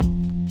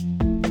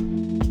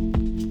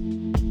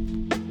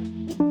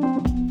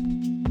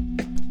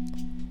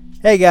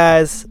Hey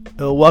guys,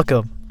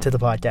 welcome to the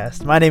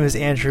podcast. My name is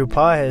Andrew.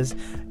 Pa has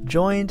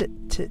joined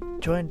today?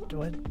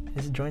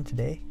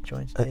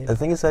 I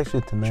think it's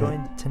actually tonight.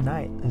 Joined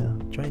tonight. Yeah.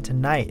 Joined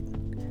tonight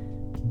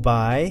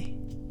by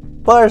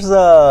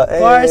Barca. Hey.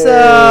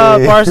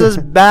 Barca's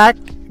back,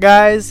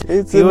 guys.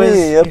 It's me,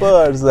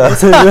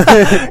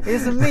 Barca.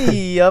 It's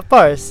me,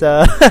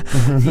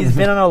 Barca. He's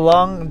been on a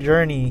long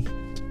journey.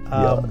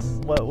 Yes.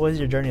 What was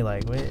your journey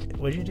like? What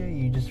did you do?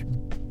 You just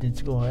did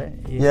school, right?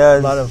 Yeah,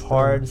 a lot of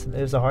hard.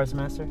 It was a hard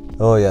semester.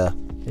 Oh yeah.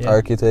 Yeah.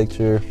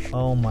 Architecture.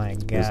 Oh my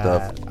god.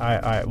 Stuff. All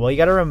right. Well, you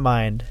got to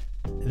remind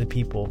the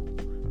people.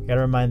 You got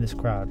to remind this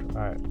crowd.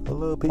 All right.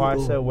 Hello, people.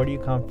 Barca, where do you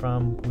come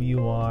from? Who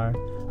you are?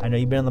 I know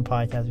you've been on the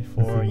podcast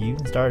before. You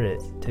can start it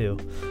too.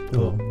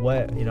 Cool.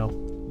 But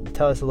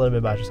tell us a little bit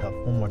about yourself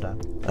one more time.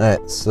 All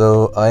right.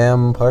 So I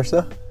am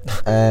Barca,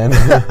 and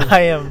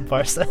I am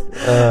Barca.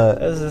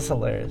 This is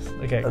hilarious.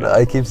 Okay. Go.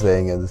 I keep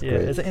saying it. It's Yeah,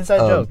 great. it's an inside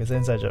joke. It's an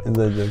inside joke.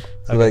 Inside joke.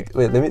 So Okay.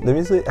 wait. Let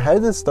me say. How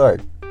did it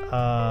start?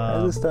 How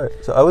did it start?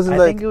 So I was in I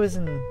think it was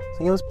in. I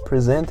think I was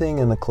presenting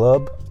in a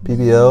club,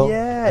 PBL.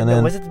 Yeah. And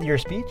then was it your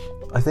speech?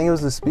 I think it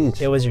was the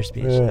speech. It was your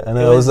speech. Yeah, and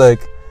then I was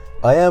like,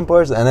 I am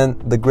Barca. And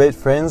then the great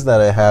friends that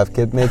I have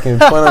kept making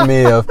fun of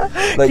me of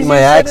like my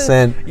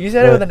accent. You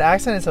said it with an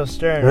accent and so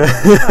stern.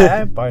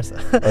 I am Barca.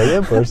 I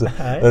am Barca.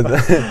 I am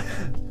Barca.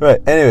 Right.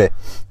 Anyway,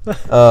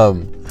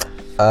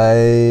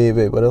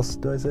 what else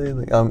do I say?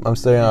 Like, I'm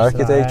studying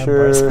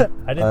architecture.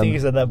 I didn't think you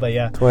said that, but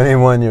yeah.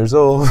 21 years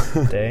old.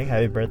 Dang,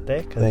 happy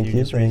birthday! Because Thank you you,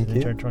 just thank recently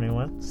you. turned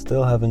 21.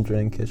 Still haven't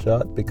drank a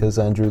shot because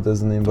Andrew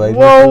doesn't invite me.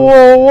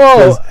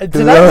 Whoa! 'Cause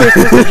Tonight we're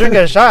supposed to drink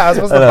a shot. I was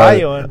supposed to buy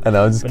you one. I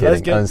know. I'm just But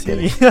let's kidding. I'm get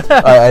just kidding. tea.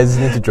 I just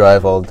need to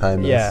drive all the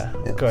time. Yeah,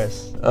 of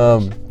course.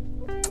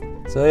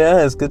 So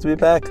yeah, it's good to be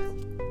back.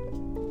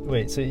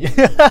 Wait, so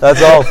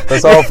That's all.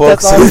 That's all,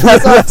 folks.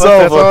 That's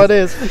all it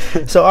is.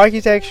 So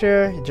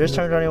architecture, just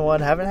turned 21.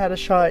 Haven't had a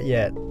shot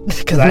yet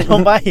because I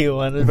don't buy you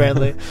one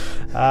apparently.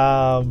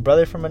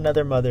 Brother from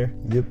another mother.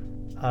 Yep.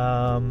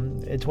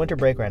 It's winter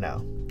break right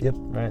now. Yep.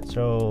 Right.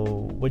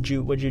 So what'd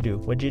you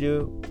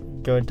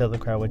do? Go and tell the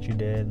crowd what you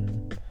did.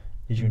 And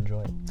did you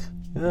enjoy it?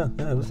 Yeah,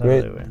 it was That's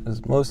great. really weird. It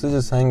was mostly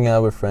just hanging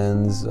out with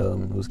friends.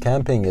 It was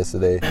camping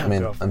yesterday. I mean,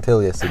 Girlfriend.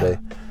 until yesterday.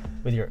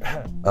 With your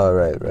Oh,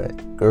 right.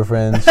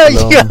 Girlfriend. yeah,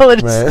 Shalom,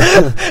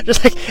 right.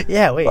 Just like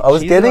wait. I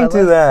was she's getting my to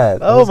life. that.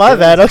 Oh, my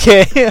bad.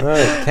 Okay.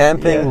 Right,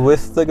 camping Yeah.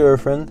 with the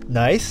girlfriend.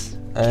 Nice.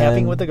 Camping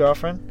And- with the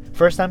girlfriend.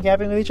 First time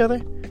camping with each other?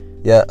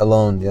 Yeah,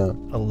 alone. Yeah.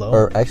 Alone.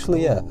 Or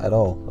actually, yeah, at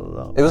all.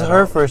 Alone. It was At her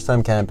all. first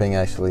time camping.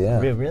 Actually, yeah.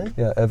 Really?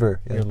 Yeah,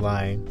 ever. Yeah. You're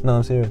lying. No,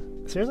 I'm serious.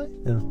 Seriously?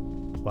 Yeah.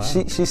 Wow.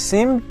 She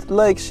seemed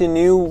like she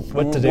knew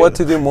What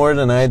to do. more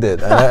than I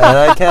did, and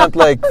I camped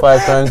like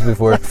 5 times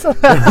before.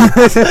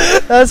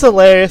 That's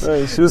hilarious.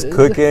 Right, she was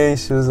cooking.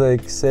 She was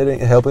like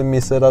helping me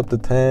set up the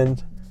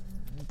tent.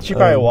 She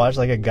probably watched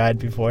like a guide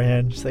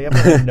beforehand. She's like, I'm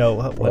gonna know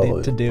what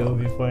Probably, to do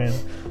probably. beforehand.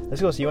 Let's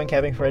go. So you went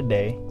camping for a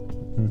day.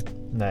 Mm.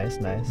 Nice.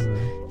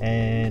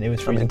 And it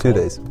was I freezing mean, 2 cold.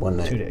 days, 1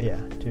 night.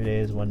 2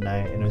 days, 1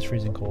 night, and it was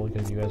freezing cold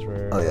because you guys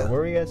were. Oh, yeah. Where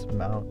were you guys?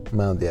 Mount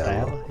Mount Diablo,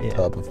 Diablo? Yeah.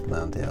 top of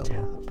Mount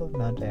Diablo. Top of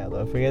Mount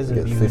Diablo. For you guys Like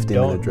of a you who 15-minute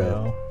don't drive.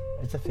 know,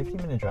 it's a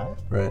 15-minute drive.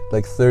 Right,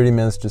 like 30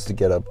 minutes just to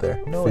get up there.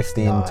 No, it's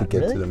 15 not. to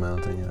get Really? to the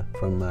mountain. Yeah,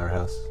 from my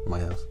house.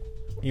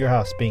 Your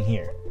house being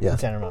here. Yeah. In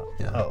Santa Mount.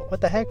 Yeah. Oh,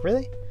 what the heck?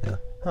 Really? Yeah.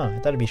 Huh. I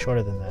thought it'd be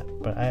shorter than that,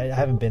 but I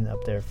haven't been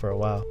up there for a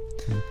while.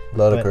 A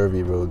lot But- of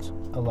curvy roads.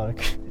 A lot of.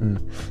 Mm.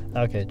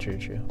 Okay,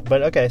 true.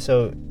 But okay,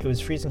 so it was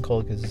freezing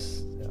cold because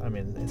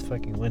it's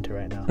fucking winter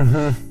right now,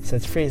 so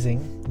it's freezing.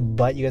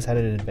 But you guys had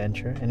an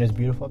adventure, and it was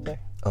beautiful up there.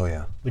 Oh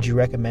yeah. Would you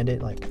recommend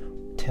it, like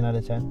 10 out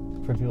of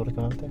 10 for people to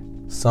come up there?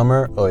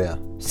 Summer. Oh yeah.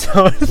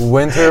 So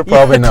Winter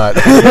probably not.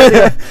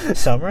 Yeah.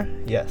 Summer,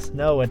 yes.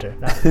 No, winter.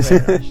 Not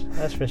very much.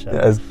 That's for sure. Yeah,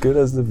 as good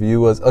as the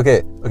view was.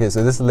 Okay.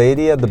 So this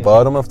lady at the Yeah.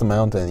 bottom of the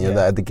mountain,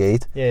 Yeah. at the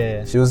gate,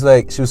 Yeah. she was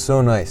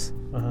so nice.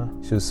 Uh-huh.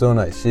 She was so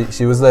nice.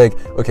 She was like,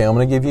 okay, I'm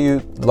gonna give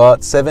you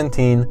lot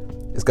 17.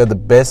 It's got the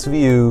best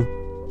view.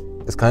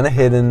 It's kind of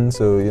hidden,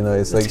 so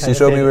it's like she kinda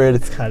showed me hidden. where it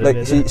It's is. kind of Like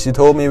hidden. she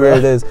told me where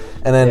it is,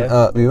 and then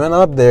Yeah. we went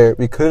up there.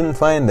 We couldn't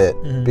find it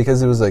Mhm.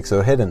 because it was like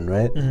so hidden,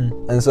 right?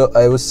 Mhm. And so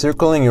I was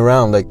circling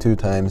around like 2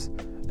 times,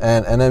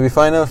 and then we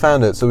finally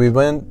found it. So we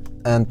went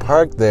and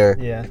parked there,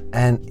 Yeah.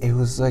 and it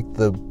was like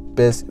the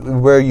best.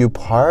 Where you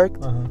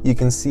parked, Uh-huh. you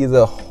can see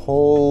the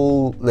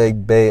whole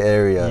like Bay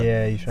Area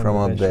Yeah. You showed from me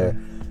the up picture. there.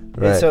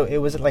 And Right. so it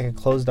was like a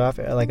closed off,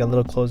 like a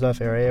little closed off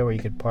area where you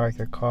could park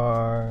your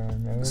car.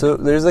 And everything? So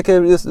there's like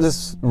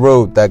this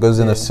road that goes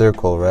in Yeah. a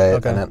circle, right?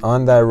 Okay. And then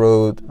on that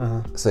road,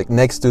 it's like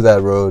next to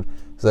that road,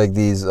 it's like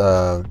these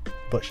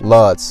bushes.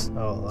 lots.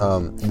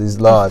 Oh, These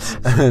lots.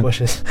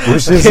 bushes.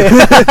 Bushes.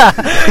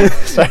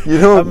 Sorry, You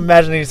don't- I'm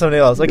imagining something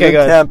else. Okay, you go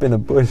don't ahead. camp in a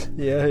bush.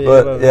 Yeah.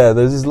 But yeah,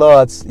 there's these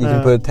lots. You can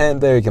Uh-huh. put a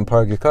tent there. You can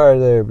park your car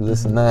there.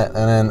 This and that.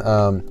 And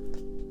then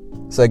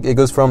it's like it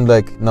goes from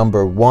like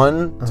number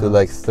 1 to Uh-huh.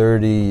 like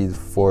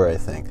 34, I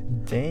think.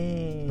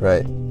 Dang.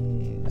 Right.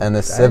 And the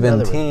I didn't know there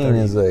were 17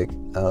 is 30. like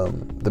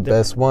the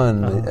best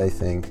one, Uh-huh. I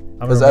think.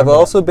 I'm Because gonna I've remember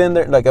also been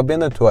there. Like I've been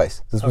there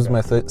twice. This was Okay.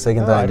 my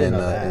second Oh, I time didn't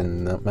know that.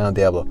 in Mount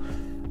Diablo.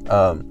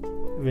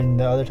 And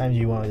the other times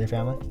you went with your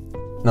family?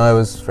 No, it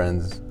was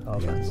friends. Oh, Yeah.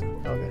 friends.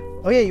 Okay.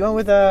 Oh yeah, you went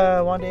with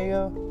Juan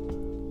Diego.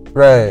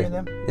 Right.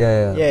 Them?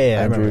 Yeah. Yeah.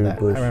 I Andrew remember that.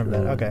 Bush, I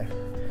remember that. Okay.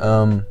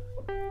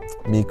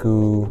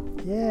 Miku.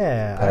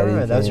 Yeah, I Patty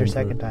remember that was your came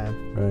second from- time.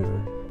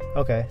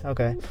 Right.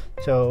 Okay.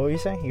 So what were you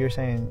saying? You were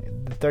saying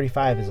the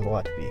 35 is a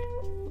lot to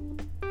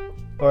beat.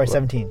 Or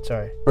 17,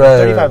 sorry. Right.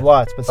 35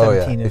 lots, but Oh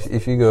 17 yeah. is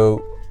If you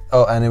go,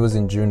 and it was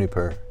in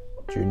Juniper,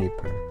 right?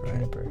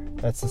 Juniper.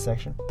 That's the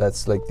section.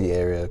 That's like the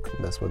area.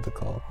 That's what they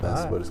call.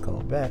 That's Alright. what it's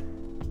called. Bet.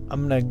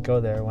 I'm gonna go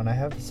there when I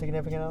have a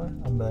significant other.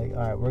 I'm like,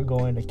 all right, we're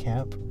going to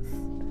camp.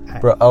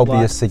 at Bro, I'll be a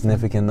lot-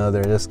 significant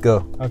other. Let's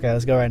go. Okay,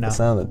 let's go right now. That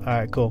sounded. All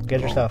right, cool.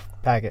 Get your stuff.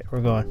 Pack it.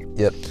 We're going.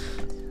 Yep.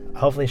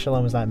 Hopefully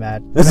Shalom is not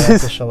mad.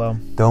 That's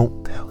Shalom.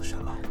 Don't tell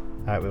Shalom.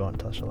 All right, we won't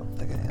tell Shalom.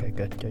 Okay. Okay,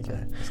 good.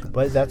 Let's go.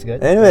 But that's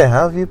good. Anyway,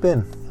 how have you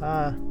been? Been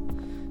all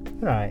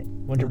right.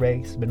 Winter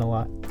break's been a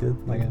lot. Good.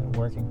 Like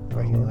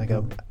working like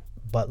a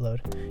buttload.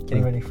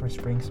 Getting ready for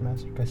spring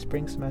semester because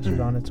spring semester's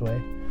on its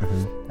way.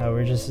 Mm-hmm.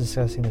 We're just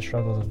discussing the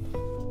struggles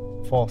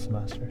of fall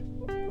semester.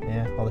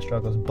 Yeah, all the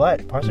struggles.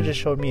 But Parcel just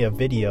showed me a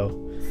video.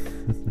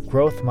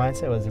 Growth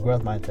mindset was the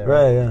growth mindset.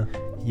 Right. Yeah.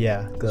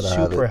 Yeah. Gotta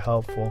have Super it.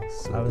 helpful.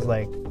 So I was good.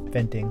 like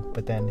venting,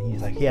 but then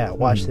he's like, "Yeah,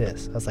 watch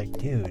this." I was like,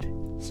 "Dude,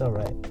 so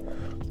right."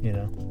 You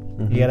know,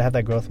 Mhm. you gotta have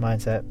that growth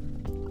mindset.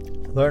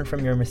 Learn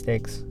from your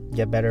mistakes.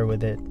 Get better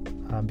with it.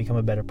 Become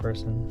a better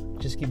person.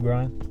 Just keep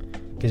growing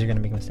because you're gonna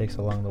make mistakes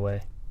along the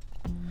way.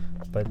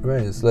 But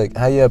Right. It's like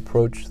how you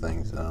approach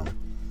things.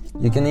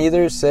 You can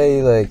either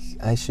say like,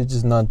 I should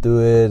just not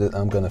do it.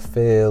 I'm gonna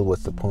fail.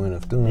 What's the point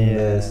of doing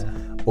this?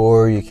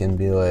 Or you can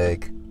be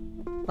like,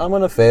 I'm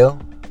gonna fail,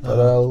 but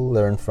I'll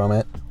learn from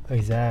it.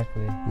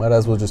 Exactly. Might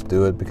as well just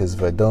do it because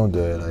if I don't do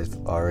it, I've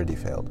already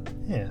failed.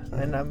 Yeah,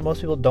 and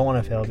most people don't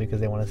want to fail because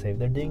they want to save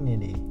their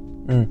dignity.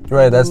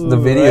 Right, that's the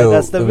Ooh, video. right,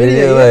 that's the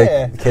video, video, like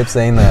yeah. kept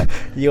saying that.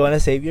 You want to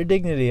save your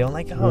dignity. I'm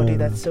like, oh, dude, Mm.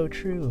 that's so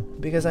true.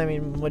 Because I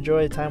mean,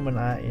 majority of the time when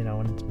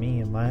when it's me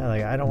and my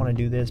like, I don't want to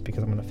do this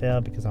because I'm gonna fail,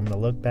 because I'm gonna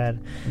look bad,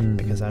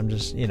 because I'm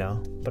just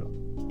but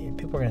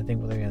people are gonna think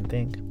what they're gonna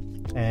think,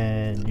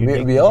 and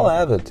we all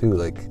have it too.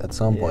 Like at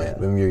some Yeah. point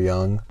when we're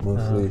young,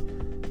 mostly,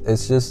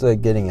 it's just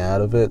like getting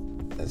out of it.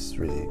 It's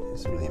really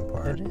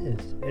important.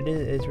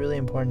 It's really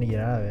important to get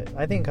out of it.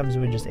 I think it comes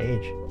with just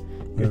age.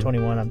 You're Yeah.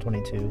 21, I'm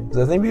 22. 'Cause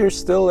I think we're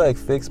still like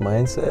fixed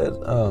mindset.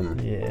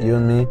 Yeah. You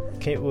and me.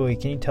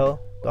 Can you tell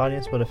the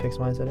audience what a fixed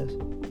mindset is,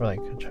 or like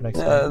try to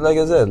explain? Yeah, like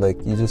I said,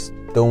 like you just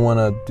don't want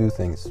to do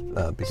things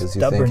because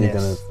you think you're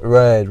gonna. Stubbornness.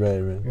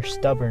 Right. You're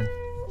stubborn.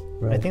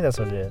 Right. I think that's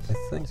what it is. I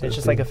think so It's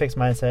just too. like a fixed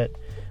mindset,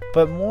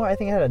 but more I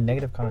think it had a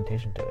negative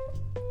connotation to it.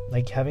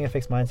 Like having a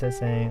fixed mindset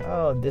saying,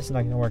 "Oh, this is not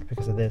going to work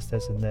because of this,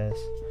 this, and this,"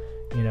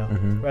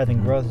 Mhm, rather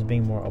than mhm. growth is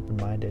being more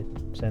open-minded,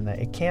 saying that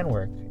it can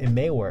work, it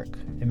may work,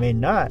 it may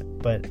not,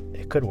 but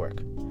it could work.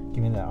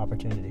 Give me that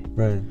opportunity.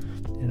 Right.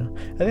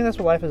 I think that's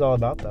what life is all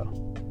about, though.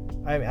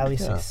 I'm at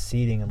least Yeah.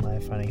 succeeding in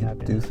life, finding Do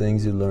happiness.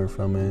 things, you learn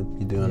from it.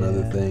 You do another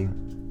Yeah.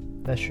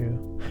 thing. That's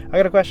true. I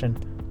got a question.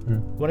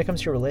 Mm. When it comes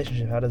to your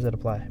relationship, how does it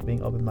apply?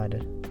 Being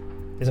open-minded.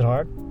 Is it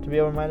hard to be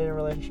open-minded in a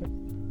relationship?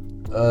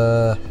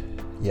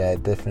 Yeah,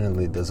 it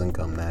definitely doesn't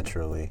come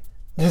naturally.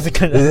 Is it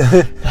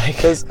gonna like?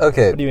 Because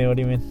okay, What do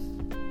you mean?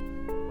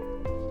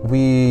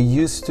 we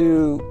used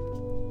to.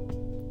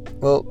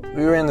 Well,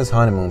 we were in this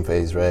honeymoon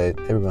phase, right?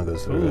 Everyone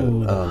goes through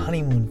Ooh, it. the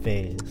honeymoon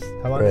phase.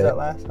 How long right. did that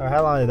last? Or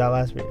how long did that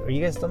last? Are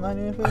you guys still in the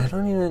honeymoon phase? I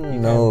don't even You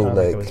know, kinda sound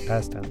like, it was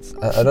past tense.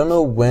 I don't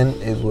know when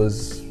it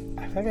was.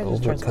 I feel like it just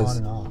over, turns on 'cause-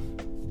 and off.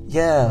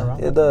 Yeah,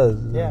 Around. it does.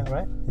 Yeah,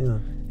 right. Yeah,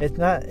 It's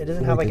not. It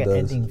doesn't I have think like it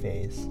an does. ending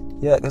phase.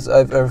 yeah, because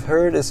I've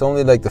heard it's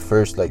only like the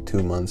first like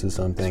 2 months or That's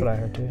something. what I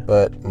heard too.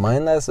 But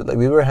mine lasted like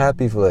we were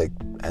happy for like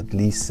at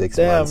least 6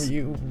 Damn, months.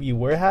 you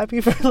were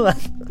happy for the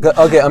last.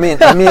 Okay, I mean,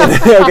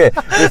 okay,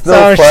 with no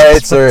Sorry,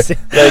 fights or Spencer.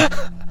 like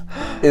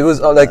it was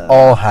like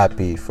all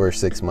happy for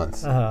 6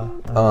 months.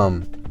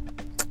 Kind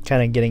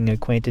of getting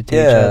acquainted to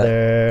yeah, each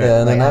other. yeah,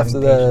 and like, then having after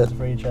that- patience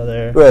for each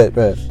other. Right.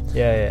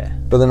 Yeah.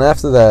 But then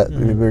after that,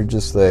 we Mhm. were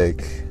just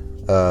like,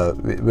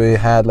 we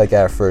had like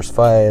our first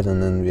fight,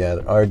 and then we had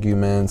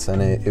arguments,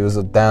 and it was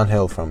a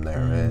downhill from there,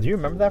 right? Do you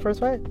remember that first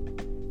fight?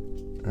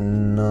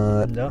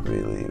 Not No?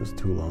 really. It was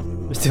too long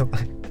ago. It was still.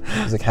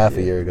 It was like half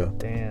a year ago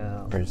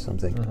Damn. or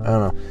something. Uh-huh. I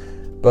don't know.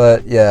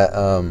 But yeah,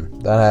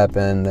 that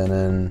happened, and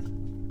then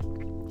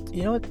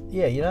You know what?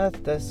 Yeah,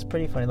 that's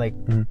pretty funny. Like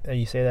Mhm.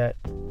 you say that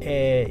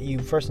you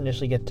first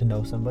initially get to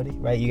know somebody,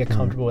 right? You get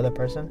comfortable with that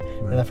person,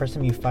 and the first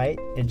time you fight,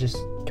 it just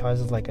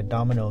causes like a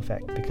domino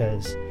effect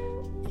because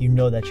you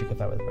know that you can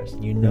fight with the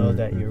person. You know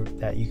that you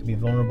can be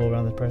vulnerable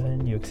around the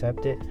person. You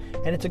accept it,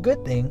 and it's a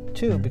good thing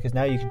too, because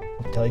now you can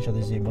tell each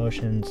other's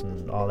emotions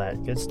and all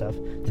that good stuff.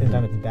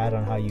 Sometimes it's bad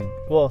on how you.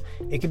 Well,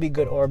 it could be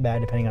good or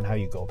bad depending on how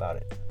you go about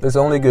it. It's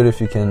only good if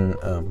you can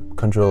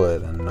control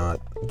it and not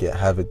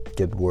have it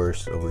get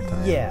worse over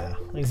time. Yeah,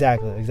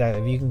 exactly.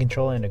 If you can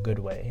control it in a good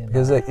way.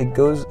 Because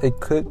it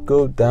could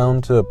go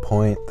down to a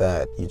point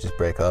that you just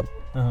break up.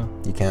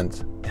 You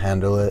can't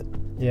handle it.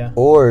 Yeah.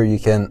 Or you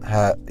can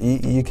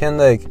you can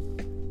like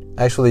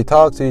actually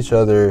talk to each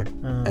other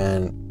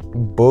and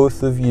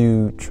both of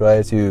you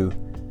try to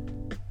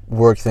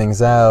work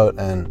things out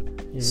and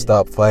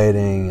stop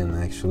fighting and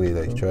actually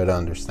like try to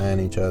understand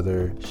each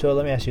other. So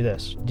let me ask you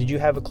this: did you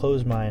have a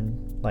closed mind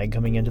like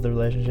coming into the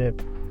relationship,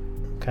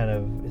 kind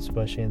of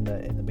especially in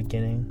the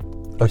beginning?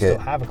 Okay. You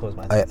still have a closed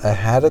mindset. I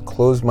had a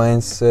closed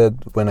mindset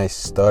when I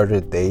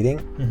started dating,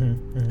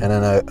 and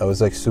then I was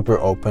like super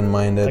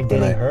open-minded. Like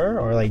dating her,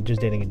 or like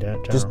just dating in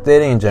general? Just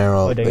dating in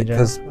general.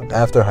 Because Okay.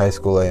 after high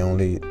school, I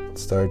only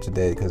started to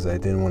date because I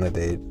didn't want to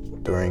date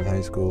during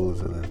high school.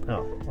 So then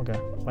okay.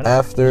 Why not?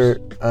 after,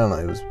 I don't know,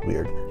 it was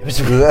weird. It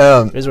was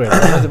weird. It was weird.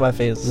 It was in my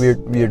face.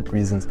 Weird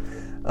reasons.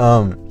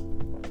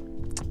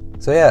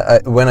 So yeah,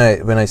 when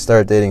I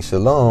started dating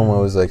Shalom, I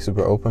was like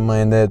super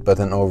open-minded, but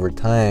then over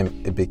time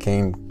it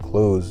became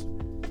closed.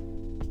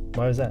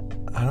 Why was that?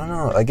 I don't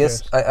know. I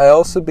guess I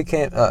also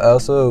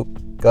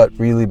got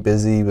really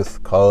busy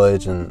with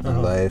college and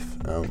life.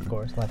 Of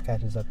course, life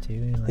catches up to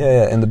you.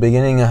 Yeah. In the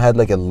beginning, I had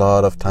like a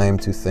lot of time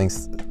to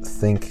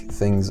think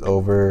things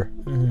over.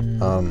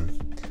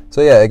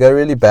 So yeah, it got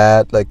really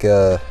bad like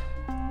a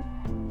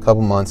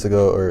couple months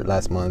ago or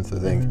last month, I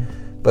think.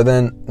 But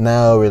then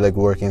now we're like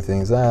working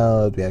things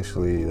out. We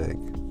actually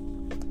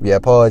we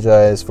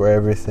apologize for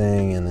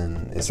everything, and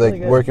then it's like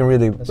really working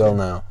really well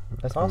now.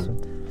 That's awesome.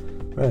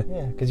 Right.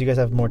 Yeah, because you guys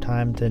have more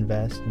time to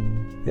invest.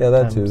 And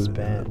that too.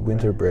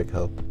 Winter break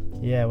helped.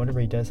 Yeah, winter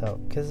break does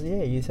help. Because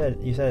you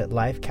said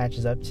life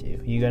catches up to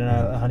you. You go on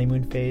a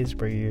honeymoon phase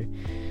where you're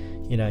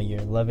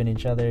loving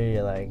each other.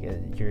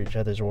 You're each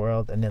other's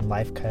world, and then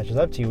life catches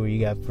up to you where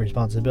you have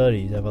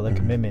responsibilities, you have other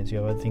commitments, you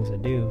have other things to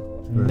do.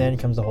 And then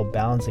comes the whole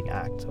balancing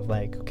act of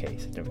like, okay,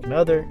 significant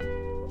other,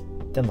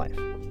 then life,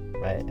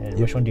 right? And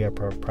which one do you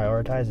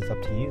prioritize? It's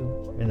up to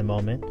you in the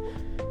moment.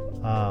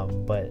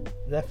 But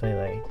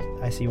definitely,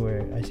 I see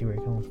where you're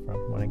coming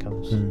from when it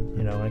comes,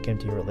 when it came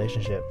to your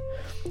relationship,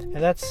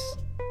 and I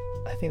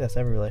think that's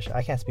every relationship.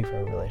 I can't speak for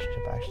every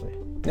relationship, actually.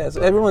 Yeah,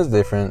 so everyone's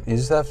different. You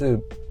just have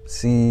to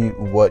see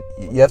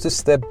you have to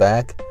step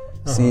back,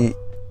 see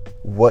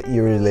what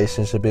your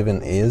relationship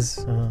even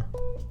is,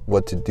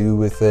 what to do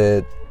with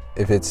it,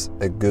 if it's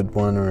a good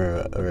one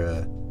or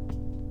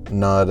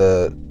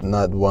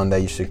not one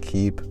that you should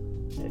keep,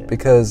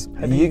 because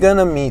you're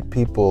gonna meet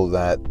people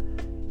that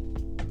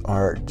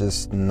are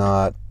just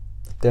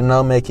they're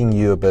not making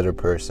you a better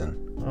person.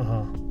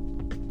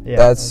 Yeah,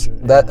 that's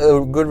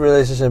a good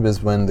relationship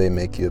is when they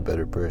make you a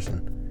better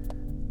person.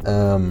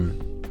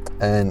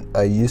 And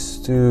I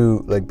used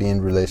to be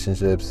in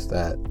relationships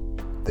that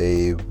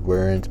they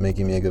weren't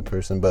making me a good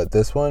person, but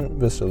this one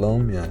with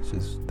Shalom,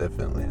 she's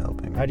definitely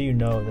helping me. How do you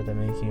know that they're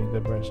making you a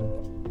good person?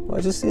 Well,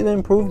 I just see the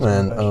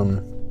improvement.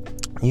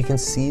 You can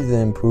see the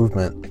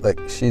improvement. Like,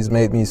 she's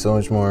made me so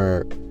much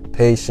more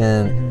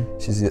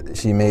patient.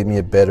 She made me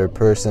a better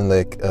person,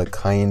 like a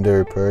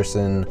kinder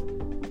person.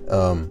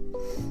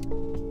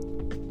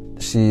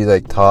 She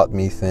taught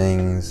me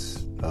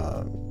things.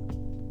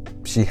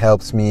 She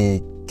helps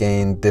me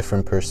gain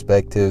different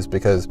perspectives,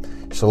 because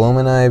Shalom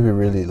and I, we're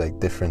really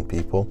different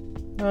people.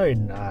 No, you're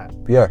not.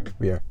 We are.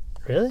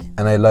 Really?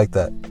 And I like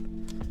that,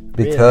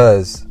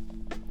 because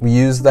we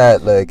use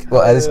that at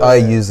least I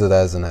use it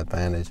as an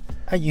advantage.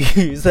 I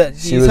use that.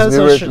 We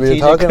were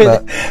talking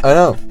about. I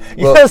know.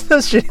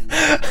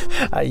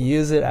 I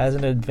use it as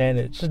an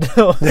advantage.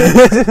 No.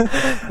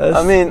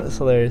 That's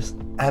hilarious.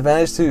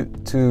 Advantage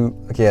to.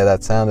 Okay, yeah,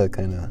 that sounded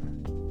kind of.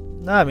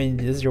 No, I mean,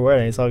 this is your word,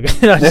 and it's all good.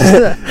 But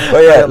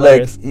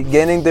yeah,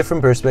 gaining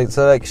different perspectives.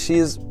 So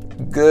she's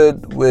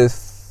good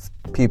with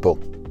people.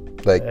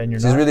 And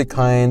she's really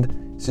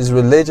kind. She's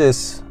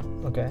religious.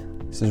 Okay.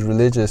 She's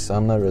religious.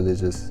 I'm not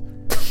religious.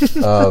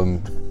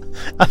 I'm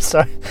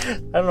sorry. I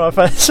don't know if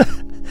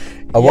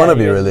I want to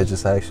be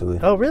religious, actually.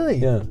 Oh, really?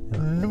 Yeah.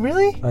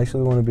 Really? I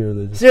actually want to be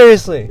religious.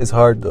 Seriously? It's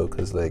hard though,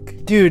 cause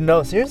Dude,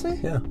 no, seriously?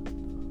 Yeah.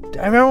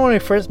 I remember when we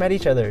first met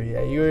each other.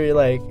 Yeah, you were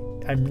like,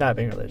 I'm not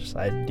being religious.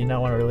 I do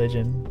not want a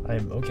religion.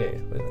 I'm okay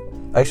with it.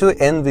 I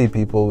actually envy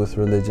people with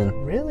religion.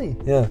 Really?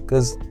 Yeah,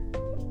 cause.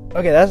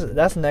 Okay,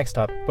 that's the next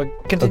topic. But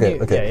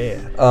continue. Okay.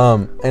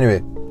 Yeah.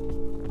 Anyway.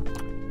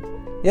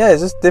 Yeah,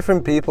 it's just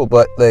different people,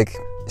 but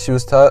she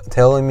was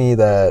telling me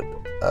that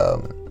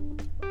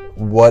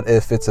what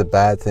if it's a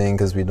bad thing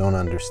because we don't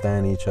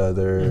understand each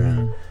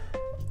other,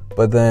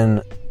 but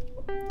then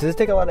does it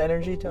take a lot of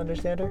energy to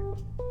understand her?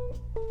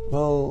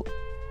 Well,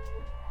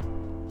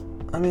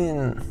 I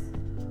mean,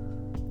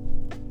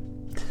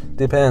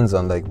 depends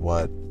on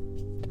what.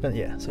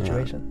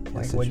 Situation.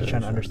 What you're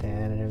trying to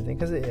understand and everything.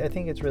 Because I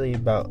think it's really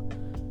about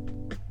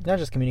not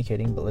just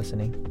communicating, but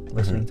listening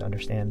to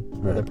understand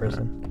the other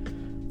person.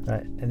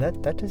 Right, and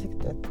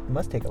that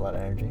must take a lot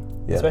of energy,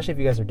 especially if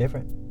you guys are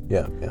different.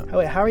 Yeah.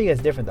 How are you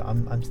guys different though?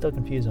 I'm still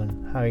confused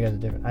on how you guys are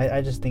different.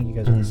 I just think you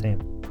guys are the same.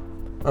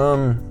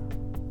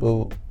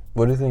 Well,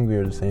 what do you think we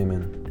are the same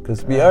in?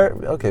 Because we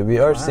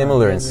are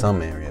similar in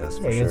some areas.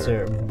 Yeah, you guys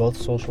are both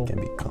social.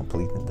 Can be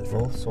completely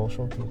different. Both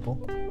social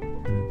people.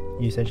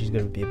 You said she's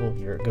good with people.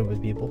 You're good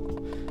with people.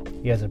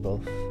 You guys are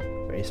both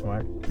very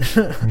smart.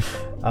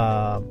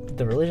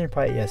 The religion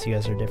part, yes, you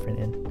guys are different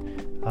in.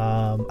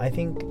 I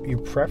think your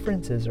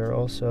preferences are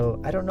also,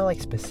 I don't know,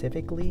 like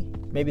specifically,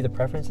 maybe the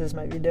preferences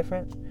might be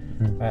different,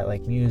 right?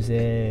 Like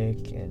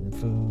music and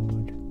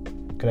food.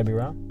 Could I be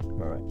wrong?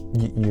 Am I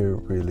right? You're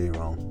really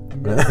wrong.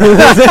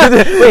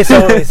 Wait,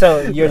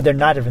 so they're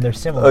not different, they're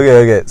similar.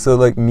 Okay. So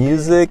like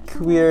music,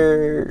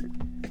 we're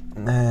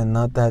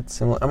not that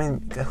similar. I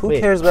mean, who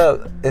cares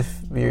about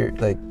if we're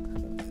like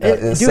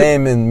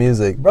same in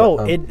music? Bro,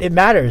 but, it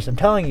matters. I'm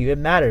telling you, it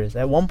matters.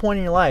 At one point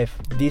in your life,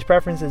 these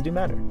preferences do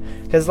matter.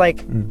 Because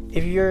like,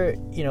 if you're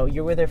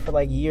with her for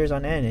like years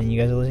on end, and you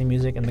guys are listening to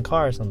music in the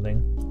car or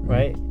something,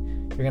 right?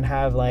 You're gonna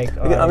have like.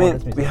 I mean,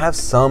 we have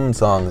some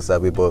songs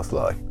that we both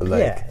like.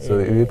 So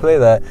we play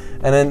that,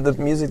 and then the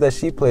music that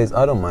she plays,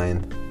 I don't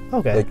mind.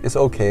 Okay. Like, it's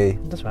okay.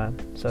 That's fine.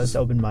 So it's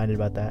open-minded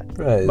about that.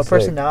 Right. But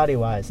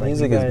personality-wise, like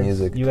music is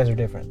music. You guys are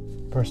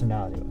different,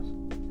 personality-wise.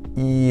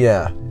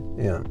 Yeah.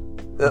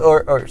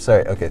 Or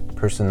sorry. Okay.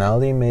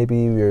 Personality,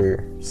 maybe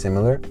we're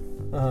similar.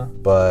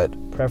 But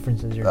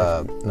preferences, you're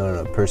different.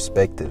 No.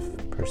 Perspective,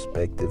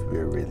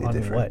 we're really on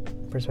different.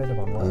 What? Perspective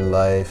on what? On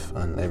life,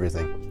 on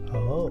everything.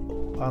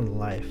 Oh, on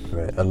life.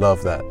 Right. I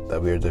love that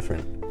we're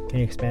different. Can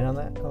you expand on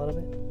that a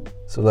little bit?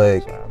 So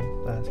like, sorry,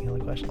 I'm asking all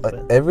the questions.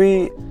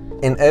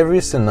 In every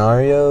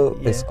scenario,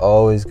 it's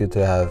always good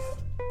to have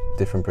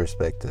different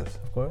perspectives.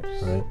 Of course.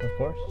 Right. Of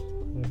course.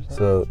 100%.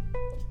 So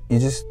you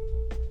just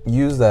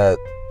use that.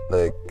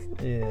 Like,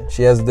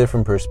 she has a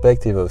different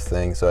perspective of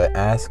things, so I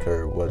ask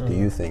her, what do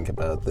you think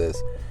about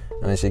this?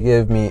 And then she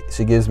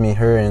gives me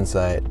her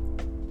insight.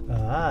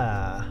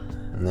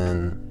 And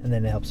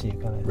then it helps you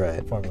kind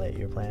of formulate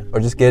your plan. Or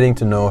just getting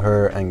to know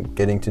her and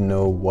getting to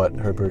know what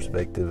her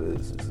perspective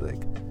is. It's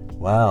like,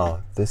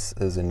 wow, this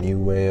is a new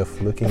way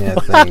of looking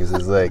at things.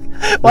 It's like,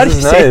 why did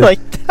you say it like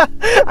that?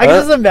 I can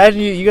just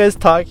imagine you guys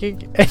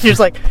talking, and you're just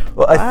like,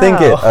 well, wow. I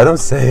think it. I don't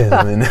say it.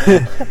 I mean,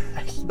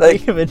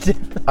 like,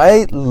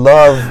 I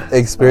love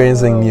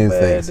experiencing new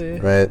things,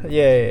 right?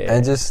 Yeah.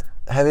 And just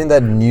having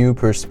that new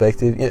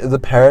perspective, the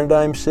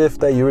paradigm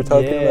shift that you were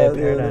talking about.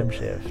 Paradigm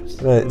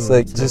shift. Right. It's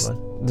like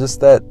just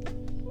that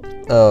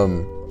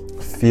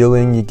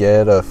feeling you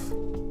get of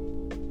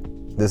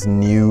this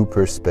new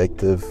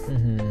perspective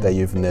that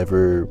you've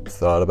never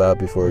thought about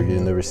before,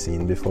 you've never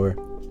seen before.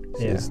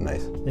 It's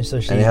nice. And so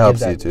it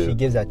helps you too. She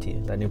gives that to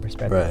you, that new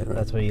perspective. Right.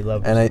 That's what you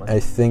love. And I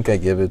think I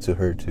give it to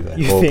her too.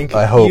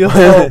 I hope. You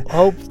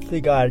hope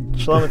to God,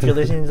 Shalom, if you're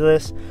listening to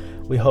this,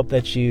 we hope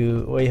that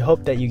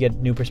you get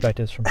new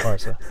perspectives from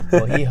Parsa.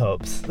 Well, he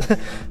hopes.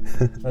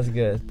 That's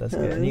good.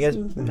 And you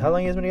guys, how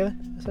long you guys been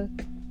together?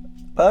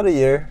 About a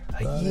year.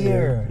 A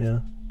year. Yeah.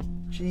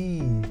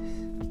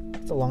 Jeez,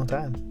 that's a long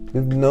time.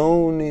 We've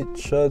known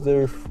each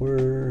other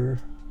for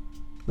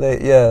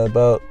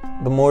about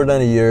more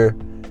than a year.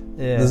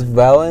 Yeah. This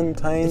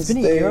Valentine's Day.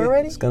 It's been a year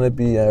already? It's gonna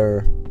be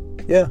our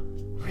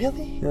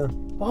Really? Yeah.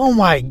 Oh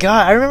my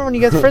God! I remember when you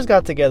guys first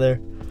got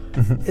together.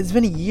 It's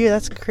been a year.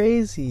 That's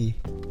crazy.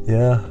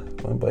 Yeah,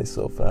 went by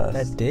so fast.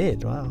 That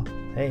did. Wow.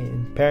 Hey,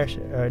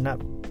 parachute or not?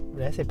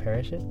 Did I say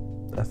parachute?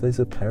 I think it's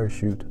a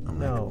parachute.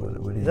 No.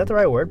 What is that the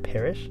right word?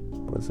 Perish?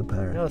 What's a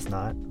parachute? No, it's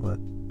not. What?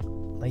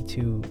 Like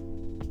to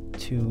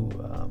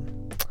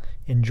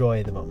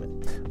enjoy the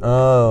moment.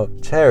 Oh,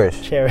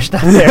 cherish,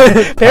 not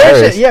perish.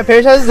 Perish. Yeah,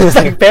 perish has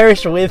like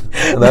perish with.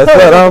 That's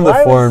not on the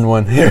foreign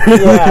one here.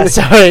 Yeah,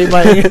 sorry,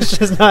 my English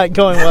is not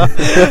going well.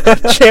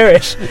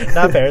 Cherish,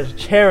 not perish.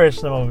 Cherish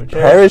the moment.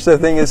 Perish, I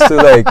think, is to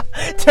like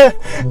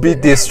be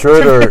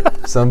destroyed or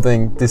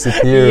something,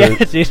 disappear. Yeah,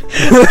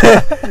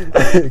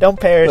 dude. Don't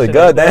perish. Like,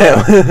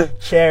 goddamn.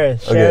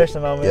 Cherish the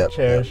moment. Yep,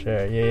 cherish.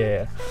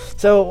 Yeah.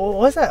 So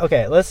what's that?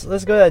 Okay, let's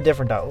go to a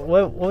different topic.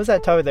 What was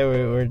that topic that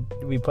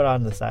we put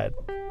on the side?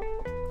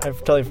 I've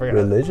totally forgot.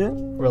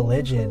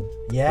 Religion.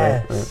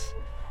 Yes. Right.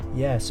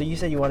 Yeah. So you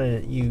said you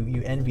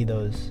envy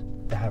those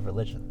that have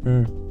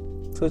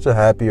religion. Such a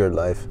happier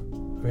life.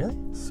 Really?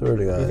 Swear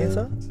to God. You think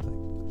so?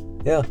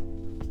 Yeah.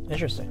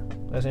 Interesting.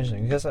 That's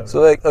interesting. Because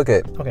so like,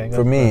 okay.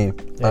 For me,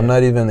 yeah. I'm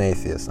not even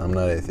atheist. I'm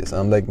not atheist.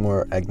 I'm like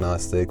more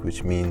agnostic,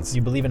 which means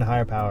you believe in a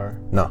higher power.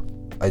 No,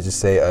 I just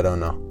say I don't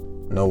know.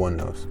 No one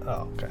knows.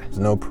 Oh, okay. There's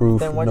no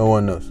proof. No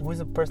one knows. Who's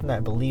the person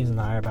that believes in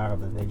the higher power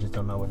but they just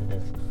don't know what it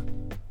is?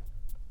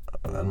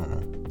 I don't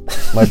know.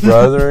 My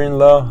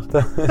brother-in-law,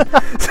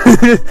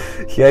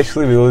 he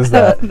actually believes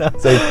that. No.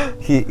 It's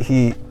like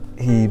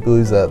he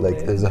believes that like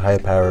there's a higher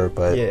power,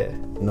 but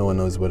no one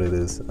knows what it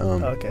is.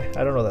 Okay,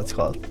 I don't know what that's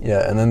called.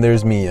 Yeah, and then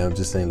there's me. I'm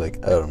just saying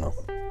like I don't know.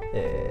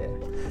 Yeah.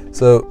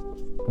 So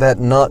that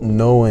not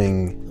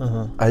knowing,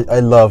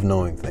 I love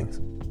knowing things.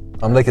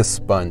 I'm like a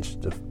sponge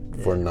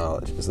for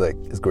knowledge. It's like,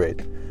 it's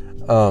great.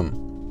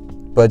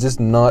 But just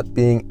not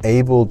being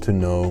able to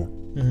know,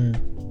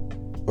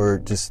 or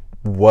just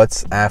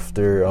what's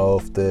after all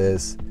of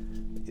this,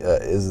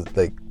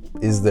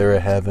 is there a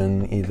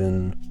heaven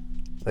even?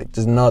 Like,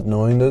 just not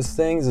knowing those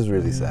things is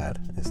really sad.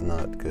 It's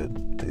not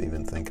good to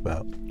even think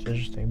about. It's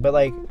interesting. But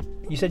like,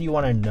 you said you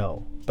want to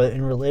know, but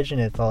in religion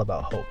it's all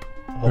about hope.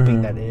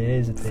 Hoping that it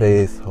is a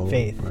thing.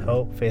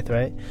 Faith,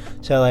 right?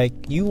 So like,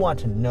 you want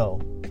to know,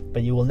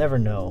 but you will never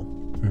know.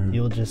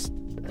 You'll just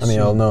assume. I mean,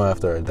 I'll know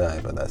after I die,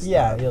 but that's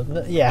that's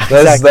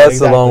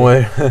exactly. A long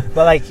way.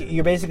 But like,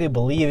 you're basically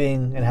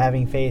believing and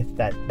having faith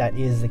that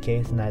is the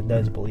case and that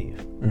does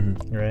believe,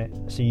 right?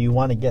 So you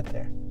want to get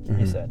there.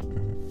 You said.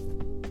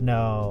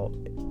 No,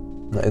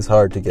 it's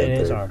hard to get there.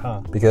 It is hard,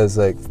 huh? Because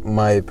like,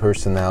 my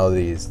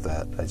personality is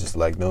that I just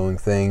like knowing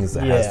things.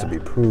 There has to be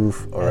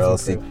proof, or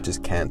else you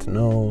just can't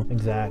know.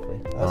 Exactly.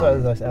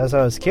 That's why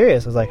I was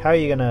curious. I was like, how are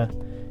you gonna,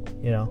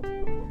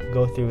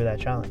 go through that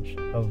challenge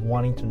of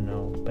wanting to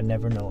know but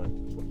never knowing?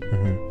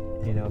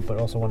 But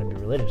also want to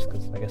be religious,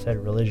 because like I said,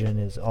 religion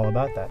is all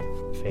about that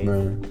faith,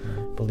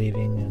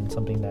 believing in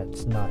something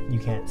that's not, you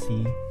can't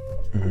see.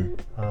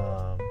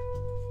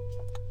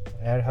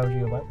 How would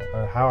you go about that,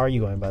 or how are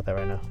you going about that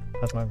right now?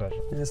 That's my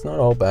question. It's not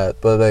all bad,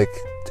 but like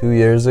 2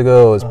 years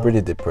ago, I was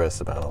pretty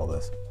depressed about all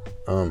this.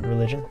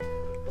 Religion,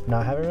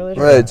 not having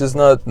religion, right? Just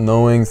not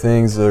knowing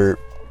things, or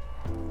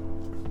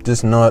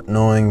just not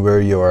knowing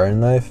where you are in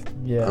life.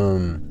 Yeah.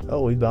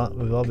 We've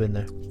all been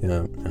there.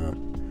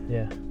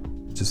 Yeah.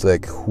 Just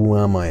like, who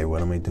am I?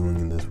 What am I doing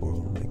in this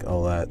world? Like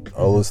all that,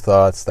 all those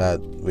thoughts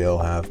that we all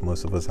have,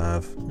 most of us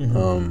have.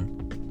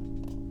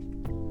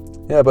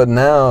 Yeah, but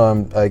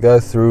now I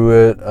got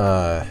through it.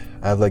 I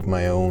have like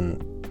my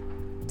own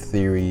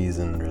theories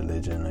in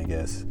religion, I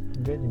guess.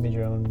 Good, you made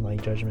your own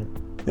like judgment.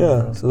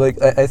 Yeah, so like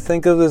I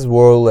think of this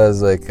world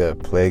as like a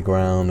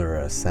playground or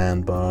a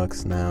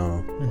sandbox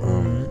now.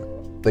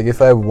 Like,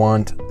 if I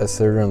want a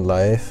certain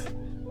life,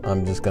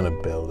 I'm just gonna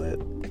build it.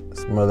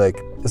 It's more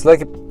like it's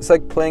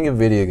like playing a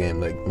video game,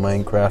 like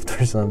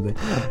Minecraft or something,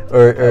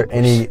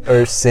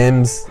 or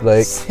Sims.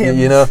 Like Sims.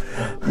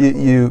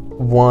 You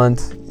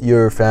want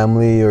your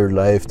family or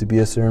life to be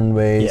a certain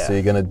way, so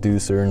you're gonna do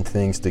certain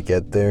things to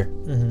get there.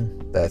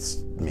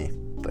 That's me.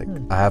 Like,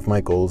 I have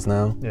my goals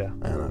now,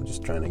 and I'm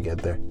just trying to get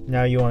there.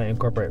 Now you want to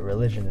incorporate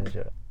religion into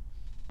it.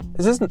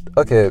 It's just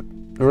okay.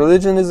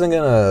 Religion isn't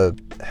gonna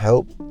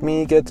help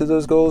me get to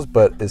those goals,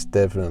 but it's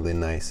definitely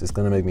nice. It's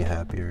gonna make me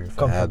happier if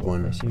I had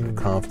one.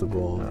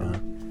 Comfortable. Yeah.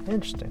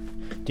 Interesting.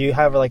 Do you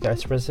have like a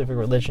specific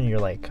religion you're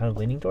like kind of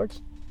leaning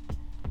towards?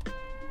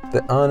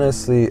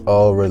 Honestly,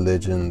 all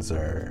religions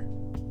are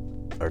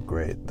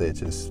great. They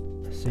just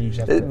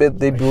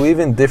they believe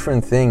in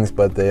different things,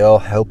 but they all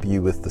help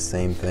you with the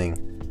same thing.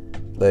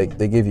 Like,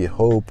 they give you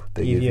hope.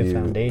 They give you a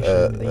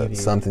foundation.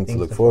 Something to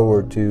look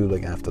forward to,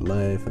 like after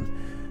life, and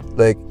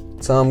like.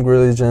 Some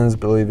religions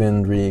believe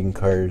in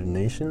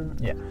reincarnation.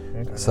 Yeah.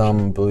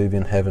 Some believe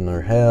in heaven or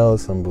hell.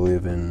 Some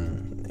believe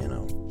in,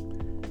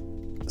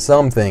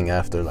 something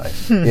after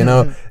life.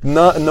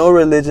 No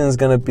religion is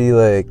gonna be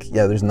like,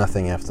 there's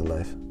nothing after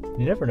life.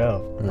 You never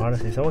know.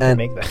 Honestly, someone could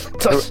make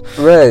that.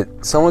 Right.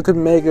 Someone could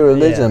make a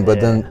religion, but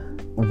then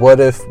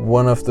what if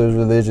one of those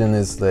religion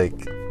is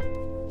like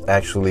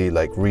actually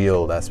like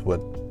real? That's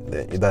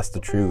the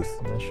truth.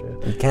 That's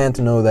true. You can't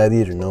know that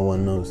either. No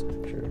one knows.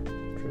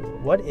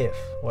 What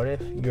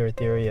if your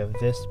theory of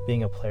this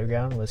being a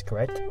playground was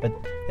correct, but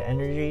the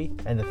energy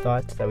and the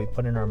thoughts that we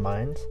put in our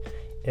minds,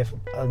 if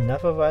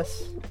enough of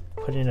us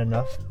put in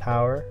enough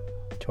power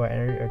to our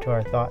energy or to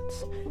our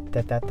thoughts,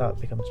 that thought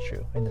becomes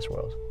true in this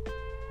world.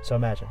 So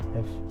imagine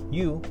if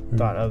you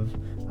thought of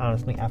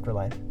something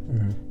afterlife,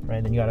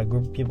 right? Then you got a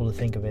group of people to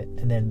think of it,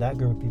 and then that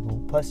group of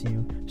people plus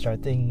you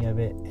start thinking of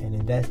it and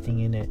investing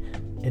in it.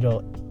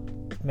 It'll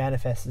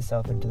manifests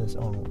itself into this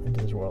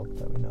world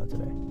that we know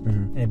today,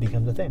 and it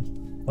becomes a thing.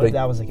 What if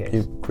that was the case?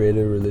 You create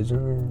a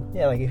religion?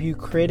 Yeah, like if you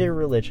created a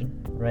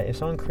religion, right? If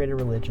someone created a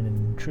religion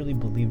and truly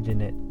believed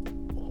in it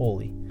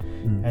wholly,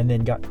 and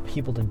then got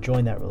people to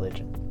join that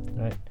religion,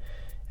 right?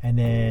 And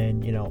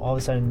then, all of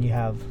a sudden you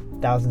have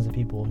thousands of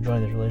people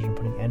join this religion,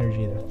 putting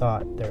energy, their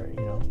thought,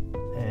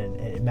 and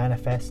it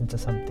manifests into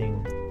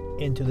something,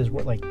 into this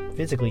world, like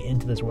physically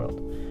into this world,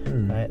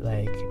 right?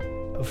 Like,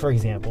 for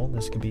example,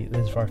 this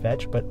is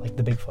far-fetched, but like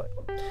the Bigfoot,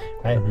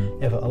 right?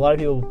 If a lot of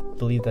people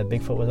believe that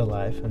Bigfoot was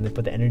alive and they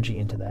put the energy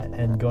into that,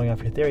 and going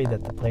off your theory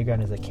that the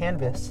playground is a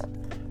canvas,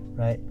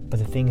 right? But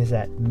the thing is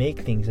that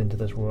make things into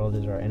this world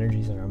is our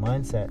energies and our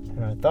mindset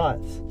and our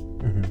thoughts,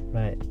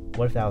 right?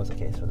 What if that was the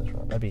case for this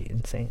world? That'd be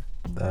insane.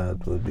 That'd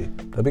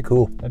be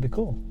cool. That'd be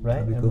cool,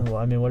 right?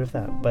 What if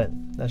that? But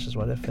that's just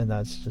what if, and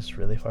that's just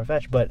really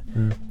far-fetched. But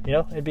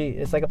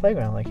it's like a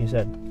playground, like you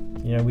said.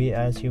 We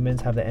as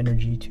humans have the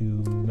energy to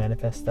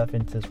manifest stuff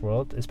into this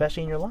world,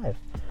 especially in your life,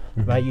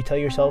 right? You tell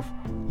yourself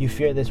you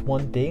fear this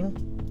one thing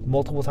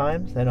multiple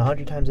times, and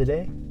 100 times a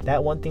day,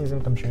 that one thing's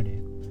gonna come true to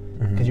you,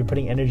 because you're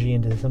putting energy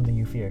into something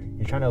you fear.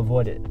 You're trying to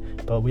avoid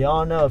it, but we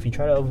all know if you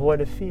try to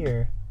avoid a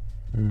fear,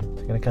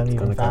 It's gonna come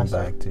even faster.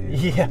 Come back to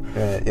you. Yeah.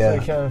 Right,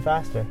 It's gonna come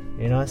faster.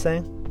 You know what I'm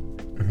saying?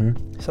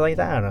 Mm-hmm. So like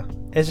that, I don't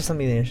know. It's just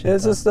something interesting.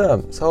 It's just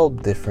it's all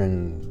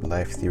different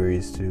life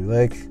theories too.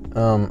 Like,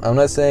 I'm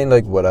not saying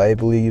like what I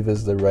believe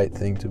is the right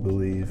thing to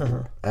believe.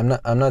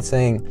 I'm not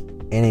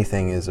saying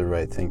anything is the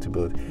right thing to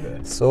believe. Yeah.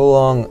 So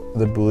long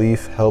the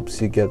belief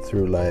helps you get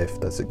through life,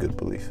 that's a good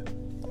belief.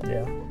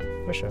 Yeah,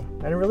 for sure.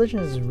 And religion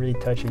is a really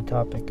touchy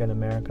topic in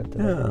America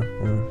today.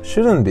 Yeah.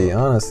 Shouldn't be,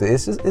 honestly.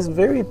 It's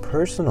very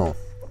personal.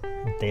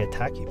 They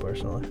attack you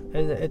personally.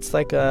 It's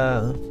like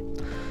I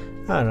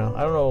don't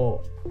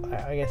know.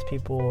 I guess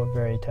people are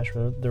very attached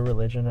with their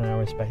religion, and I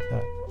respect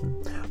that.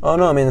 Oh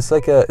no, I mean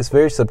it's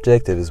very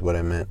subjective, is what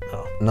I meant.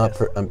 Oh, not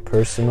yes.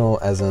 personal,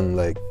 as in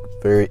like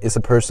it's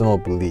a personal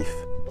belief.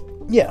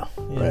 Yeah,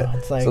 right.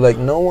 It's like, so like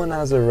no one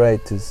has a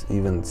right to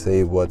even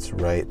say what's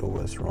right or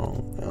what's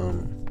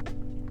wrong.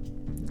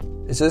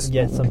 It's just.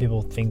 Yet some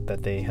people think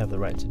that they have the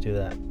right to do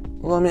that.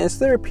 Well, I mean, it's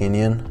their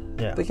opinion.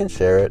 Yeah. They can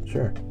share it,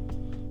 sure.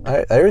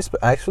 I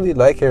actually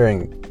like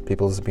hearing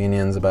people's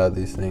opinions about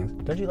these things.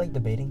 Don't you like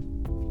debating?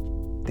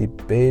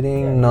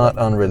 Debating, not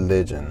on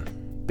religion,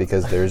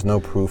 because there's no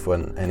proof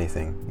on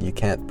anything. You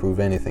can't prove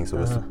anything, so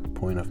what's the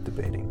point of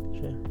debating?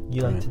 Sure.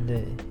 You like to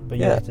debate, but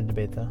you like to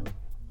debate though.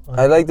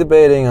 I like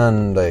debating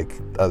on like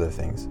other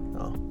things.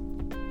 Oh.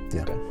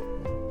 Yeah. Okay.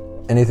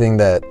 Anything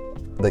that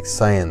like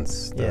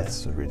science,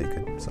 that's a really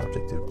good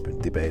subject to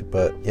debate.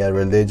 But yeah,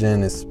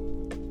 religion is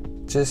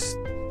just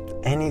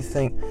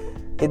anything.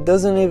 It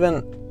doesn't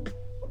even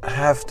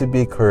have to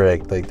be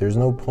correct. Like there's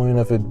no point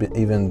of it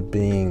even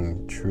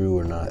being true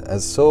or not.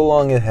 As so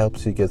long it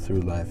helps you get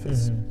through life,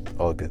 it's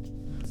all good.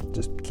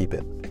 Just keep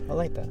it. I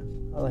like that.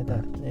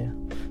 Yeah.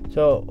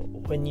 So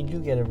when you do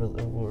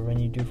when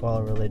you do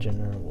follow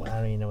religion, or I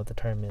don't even know what the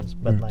term is,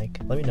 but like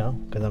let me know,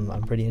 because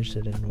I'm pretty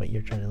interested in what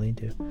you're trying to lead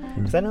to.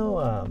 Because I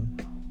know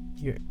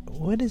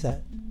what is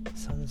that?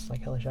 Sounds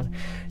like hella shiny.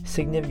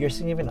 Your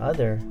significant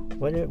other.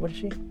 What is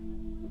she?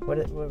 What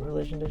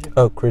religion does she?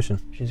 Oh, Christian.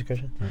 She's a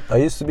Christian. I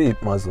used to be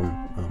Muslim.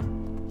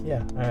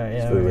 Yeah. All right.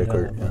 Yeah. For the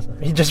record. Yeah.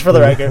 Just for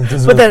the record.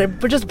 Just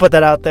put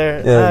that out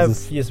there. Yeah, I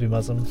used to be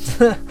Muslim.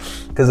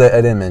 Because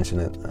I didn't mention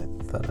it. I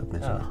thought I'd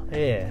mention it.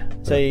 Yeah.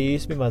 So you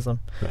used to be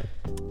Muslim. Right.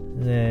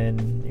 And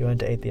then you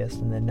went to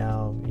atheist, and then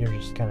now you're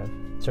just kind of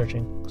soul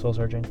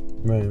searching.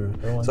 Right.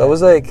 So I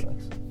was like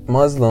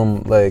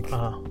Muslim, like.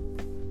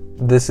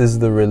 This is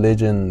the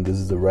religion, this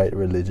is the right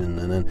religion.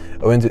 And then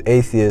I went to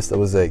atheist, I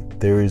was like,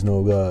 there is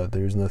no God,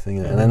 there is nothing.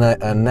 And then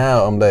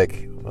now I'm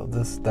like, well,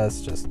 that's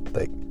just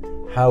like,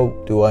 how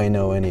do I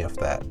know any of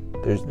that?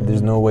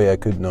 There's no way I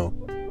could know,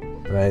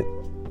 right?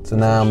 So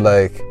now I'm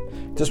like,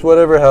 just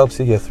whatever helps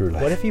you get through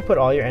life. What if you put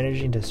all your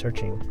energy into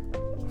searching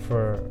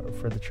for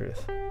the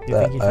truth?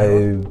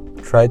 I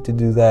tried to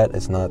do that.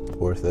 It's not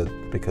worth it,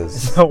 because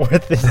it's not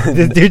worth it.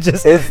 Dude,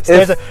 just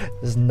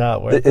it's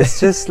not worth it. It's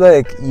just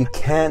like you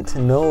can't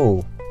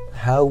know.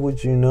 How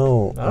would you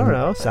know? I don't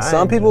know.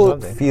 Some people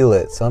feel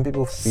it. Some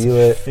people feel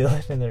it. Feel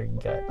it in their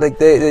gut. Like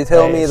they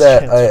tell me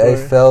that I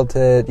felt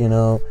it.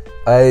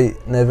 I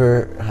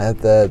never had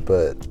that,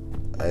 but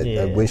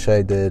I wish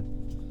I did.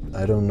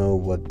 I don't know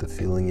what the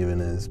feeling even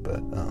is,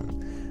 but.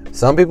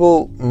 Some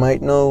people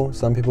might know,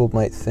 some people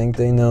might think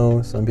they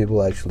know, some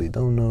people actually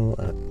don't know.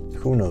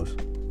 Who knows?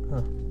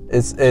 Huh.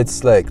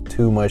 It's like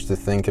too much to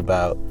think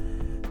about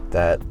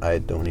that I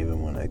don't even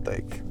want to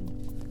like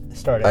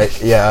start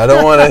it. I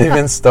don't want to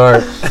even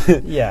start.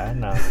 Yeah,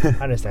 no, I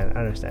understand.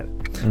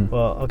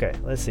 Well, okay,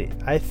 let's see.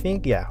 I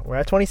think we're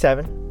at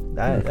 27.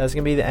 That's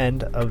gonna be the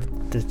end of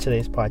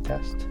today's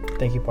podcast.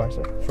 Thank you,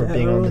 Parsa, for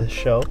being on the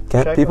show.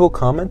 Can't people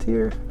comment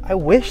here? I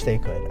wish they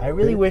could. I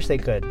really wish they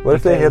could. What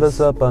if they hit us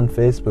up on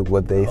Facebook,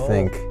 what they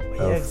think?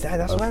 Yeah, exactly.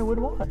 That's what I would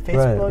want.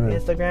 Facebook,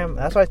 Instagram.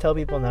 That's what I tell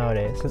people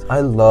nowadays. Because I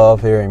love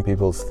hearing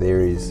people's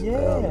theories.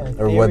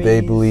 Or what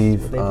they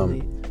believe.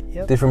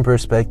 Different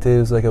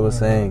perspectives, like I was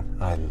saying.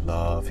 I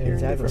love hearing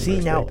different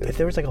perspectives. Now, if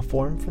there was like a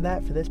forum for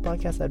this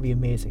podcast, that'd be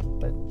amazing.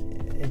 But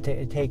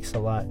it takes a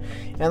lot.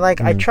 And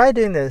like, I tried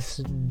doing this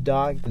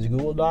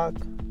Google Doc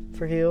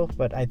for Heal,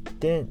 but I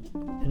didn't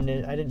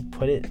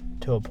put it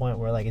to a point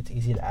where like it's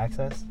easy to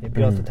access.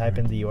 People have to type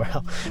in the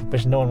URL,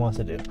 which no one wants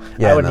to do.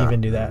 I wouldn't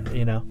even do that,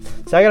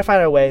 So I gotta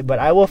find a way, but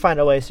I will find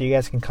a way so you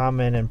guys can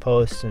comment and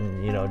post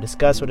and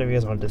discuss whatever you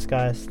guys want to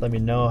discuss. Let me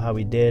know how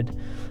we did.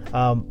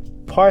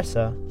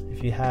 Parsa,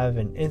 if you have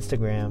an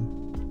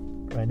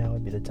Instagram, right now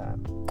would be the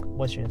time.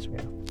 What's your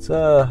Instagram? It's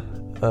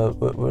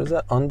what is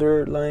that?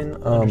 Underline?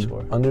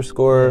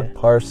 Underscore.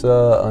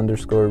 Parsa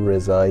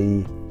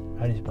 _Rezai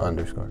How do you spell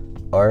 _.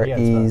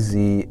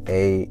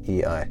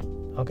 REZAEI.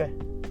 Okay.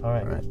 All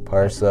right.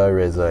 Parsa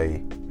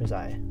Rezai.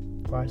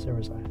 Parsa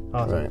Rezai.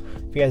 Awesome. Right.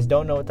 If you guys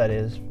don't know what that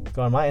is,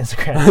 go on my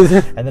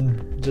Instagram and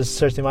then just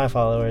search through my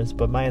followers.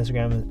 But my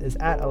Instagram is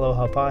at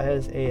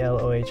 @AlohaPajes,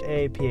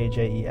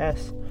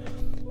 ALOHAPAJES.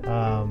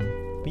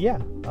 But yeah.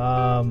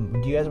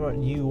 Do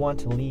you want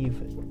to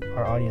leave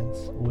our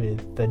audience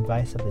with the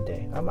advice of the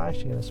day? I'm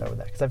actually going to start with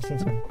that because I've seen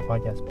some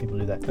podcasts people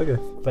do that. Okay.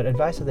 But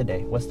advice of the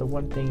day. What's the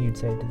one thing you'd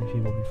say to the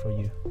people before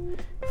you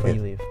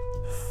leave?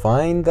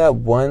 find that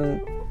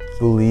one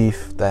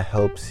belief that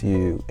helps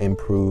you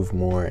improve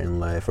more in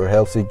life or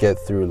helps you get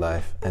through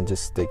life, and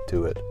just stick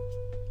to it.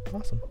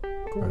 Awesome.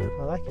 Cool. Right.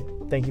 I like it.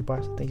 Thank you,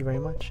 Parsa. Thank you very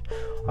much.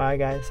 All right,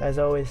 guys. As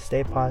always,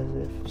 stay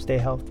positive, stay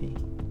healthy,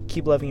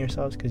 keep loving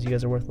yourselves because you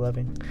guys are worth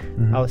loving.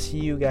 Mm-hmm. I will see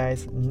you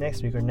guys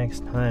next week or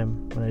next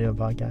time when I do a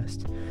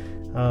podcast.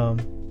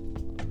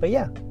 But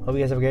yeah, hope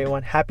you guys have a great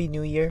one. Happy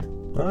New Year.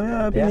 Oh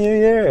yeah, Happy New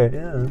Year.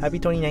 Yeah. Happy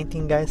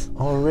 2019, guys.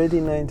 Already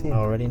 19.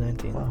 Already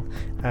 19. Wow. All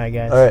right,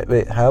 guys. All right,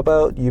 wait. How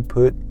about you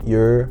put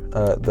your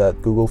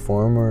that Google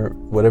form or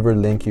whatever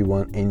link you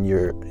want in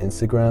your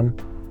Instagram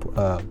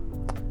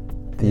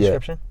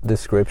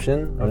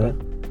description, Okay. right?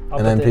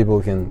 And then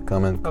people can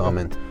comment.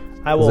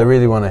 I will. Because I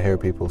really want to hear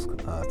people's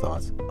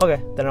thoughts.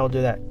 Okay, then I'll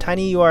do that.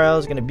 Tiny URL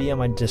is going to be on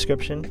my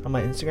description on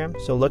my Instagram,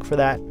 so look for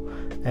that.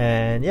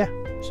 And yeah,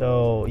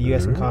 so you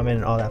guys can comment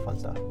and all that fun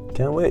stuff.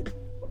 Can't wait.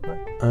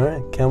 All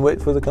right, can't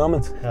wait for the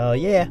comments. Hell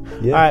yeah.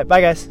 All right,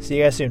 bye guys. See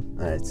you guys soon.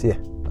 All right, see ya.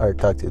 All right,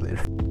 talk to you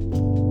later.